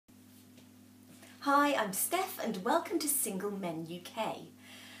Hi, I'm Steph and welcome to Single Men UK.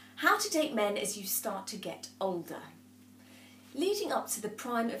 How to date men as you start to get older. Leading up to the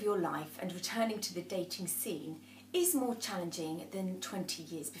prime of your life and returning to the dating scene is more challenging than 20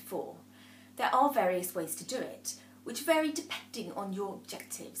 years before. There are various ways to do it, which vary depending on your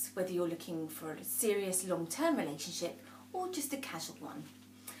objectives, whether you're looking for a serious long-term relationship or just a casual one.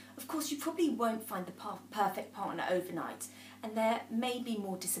 Of course, you probably won't find the perfect partner overnight, and there may be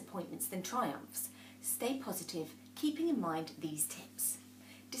more disappointments than triumphs. Stay positive, keeping in mind these tips.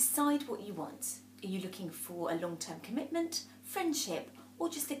 Decide what you want. Are you looking for a long-term commitment, friendship, or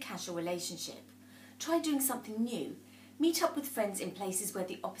just a casual relationship? Try doing something new. Meet up with friends in places where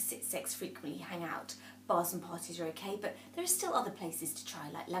the opposite sex frequently hang out. Bars and parties are okay, but there are still other places to try,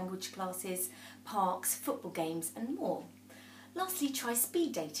 like language classes, parks, football games, and more. Lastly, try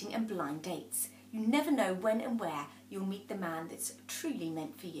speed dating and blind dates. You never know when and where you'll meet the man that's truly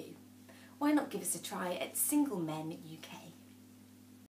meant for you. Why not give us a try at Single Men UK?